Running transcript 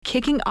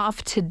kicking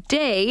off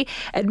today,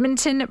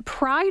 Edmonton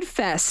Pride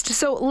Fest.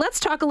 So let's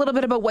talk a little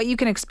bit about what you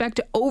can expect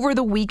over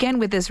the weekend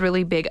with this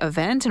really big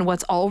event and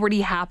what's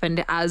already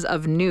happened as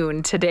of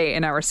noon today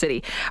in our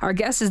city. Our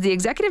guest is the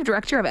Executive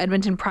Director of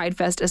Edmonton Pride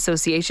Fest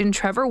Association,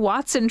 Trevor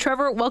Watson.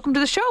 Trevor, welcome to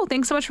the show.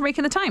 Thanks so much for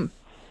making the time.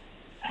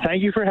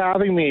 Thank you for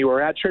having me.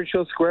 We're at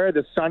Churchill Square.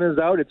 The sun is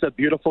out. It's a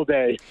beautiful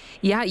day.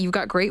 Yeah, you've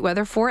got great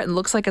weather for it. And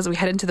looks like as we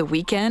head into the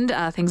weekend,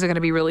 things are going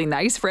to be really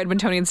nice for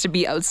Edmontonians to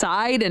be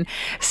outside and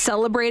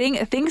celebrating.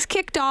 Things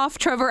kicked off,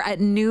 Trevor,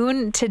 at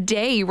noon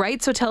today,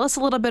 right? So tell us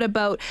a little bit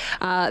about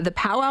the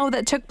powwow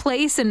that took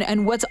place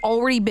and what's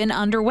already been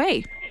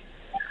underway.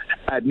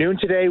 At noon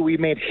today, we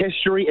made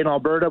history in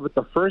Alberta with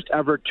the first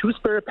ever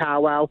Two-Spirit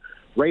powwow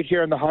right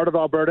here in the heart of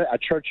Alberta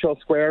at Churchill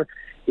Square.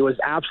 It was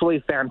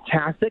absolutely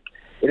fantastic.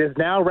 It is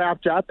now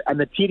wrapped up, and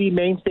the TD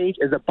main stage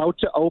is about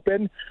to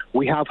open.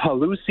 We have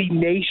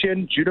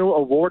Hallucination, Juno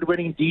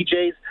award-winning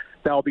DJs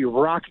that will be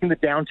rocking the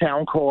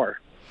downtown core.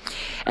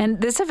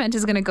 And this event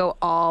is going to go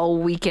all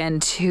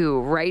weekend too,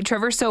 right,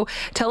 Trevor? So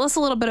tell us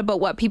a little bit about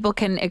what people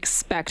can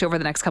expect over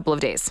the next couple of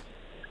days.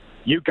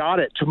 You got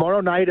it.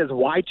 Tomorrow night is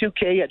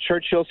Y2K at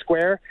Churchill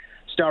Square,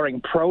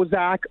 starring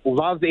Prozac,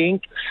 Love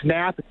Inc.,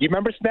 Snap. Do you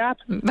remember Snap?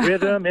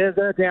 Rhythm is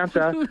a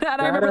dancer. And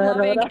I remember Love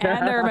Inc.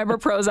 and I remember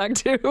Prozac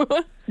too.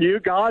 You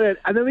got it.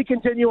 And then we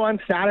continue on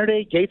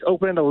Saturday. Gates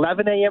open at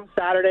 11 a.m.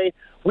 Saturday.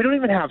 We don't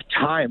even have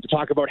time to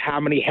talk about how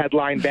many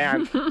headline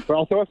bands, but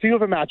I'll throw a few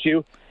of them at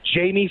you.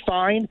 Jamie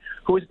Fine,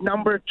 who is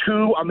number 2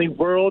 on the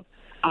world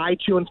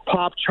iTunes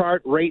pop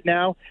chart right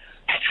now.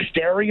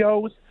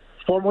 Stereos,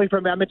 formerly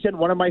from Edmonton,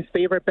 one of my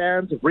favorite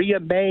bands. Rhea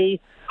May,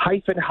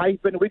 Hyphen.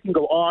 We can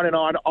go on and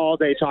on all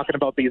day talking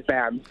about these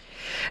bands.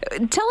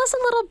 Tell us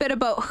a little bit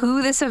about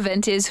who this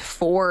event is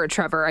for,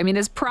 Trevor. I mean,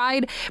 is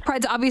Pride's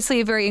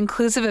obviously a very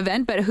inclusive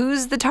event, but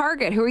who's the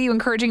target? Who are you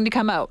encouraging to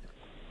come out?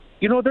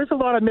 You know, there's a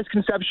lot of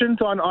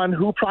misconceptions on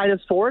who Pride is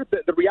for.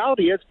 The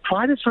reality is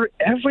Pride is for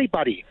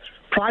everybody.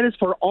 Pride is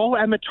for all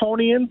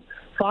Edmontonians.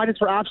 Pride is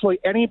for absolutely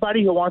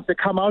anybody who wants to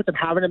come out and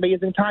have an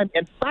amazing time.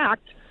 In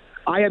fact,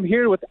 I am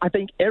here with, I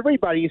think,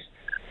 everybody's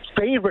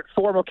favorite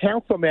former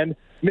councilman,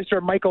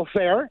 Mr. Michael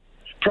Fair.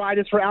 Pride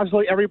is for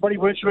absolutely everybody.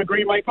 Wouldn't you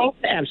agree, Michael?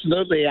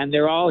 Absolutely, and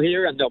they're all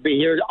here, and they'll be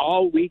here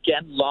all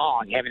weekend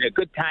long, having a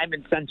good time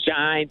in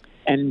sunshine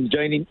and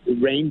enjoying the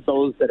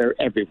rainbows that are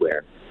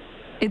everywhere.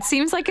 It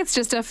seems like it's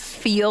just a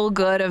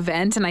feel-good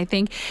event, and I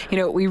think,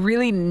 we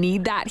really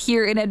need that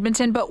here in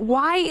Edmonton. But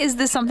why is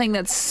this something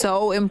that's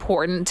so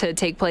important to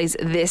take place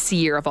this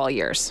year of all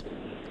years?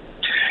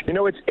 You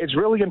know, it's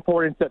really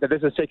important that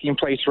this is taking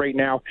place right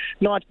now,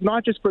 not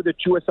just for the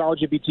 2S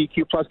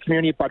LGBTQ plus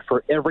community, but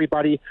for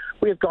everybody.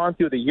 We have gone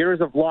through the years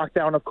of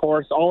lockdown, of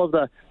course, all of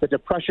the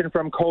depression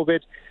from COVID.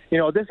 You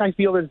know, this, I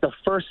feel, is the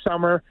first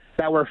summer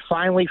that we're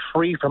finally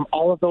free from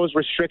all of those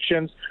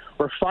restrictions.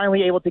 We're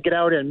finally able to get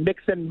out and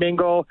mix and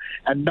mingle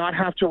and not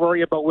have to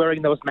worry about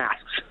wearing those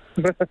masks.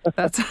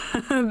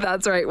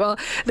 That's right. Well,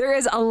 there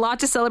is a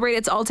lot to celebrate.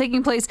 It's all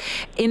taking place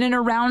in and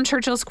around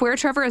Churchill Square.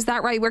 Trevor, is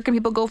that right? Where can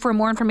people go for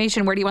more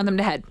information? Where do you want them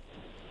to head?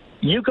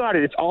 You got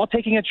it. It's all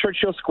taking at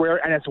Churchill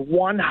Square, and it's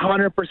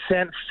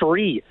 100%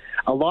 free.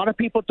 A lot of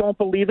people don't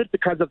believe it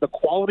because of the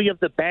quality of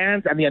the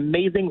bands and the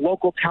amazing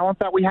local talent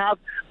that we have,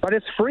 but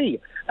it's free.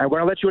 And we're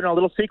going to let you in on a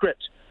little secret.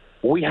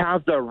 We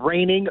have the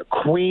reigning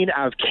Queen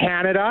of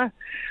Canada,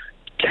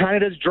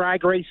 Canada's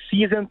Drag Race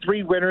Season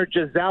 3 winner,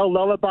 Giselle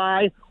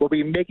Lullaby, will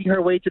be making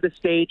her way to the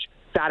stage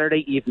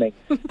Saturday evening.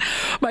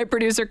 My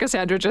producer,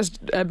 Cassandra,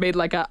 just made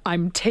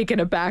I'm taken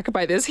aback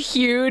by this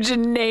huge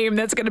name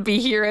that's going to be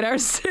here in our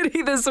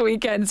city this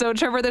weekend. So,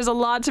 Trevor, there's a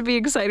lot to be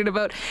excited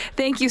about.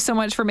 Thank you so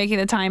much for making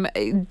the time.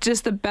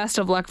 Just the best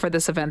of luck for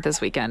this event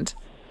this weekend.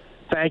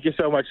 Thank you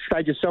so much.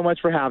 Thank you so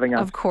much for having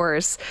us. Of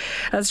course.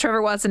 That's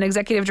Trevor Watson,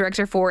 Executive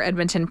Director for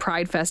Edmonton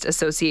Pride Fest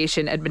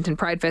Association. Edmonton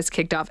Pride Fest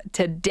kicked off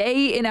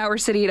today in our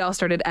city. It all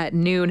started at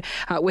noon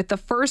with the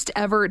first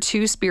ever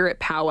Two-Spirit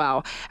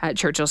powwow at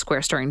Churchill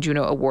Square, starring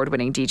Juno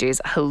award-winning DJs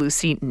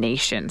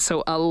Hallucination.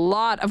 So a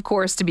lot, of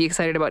course, to be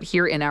excited about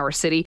here in our city.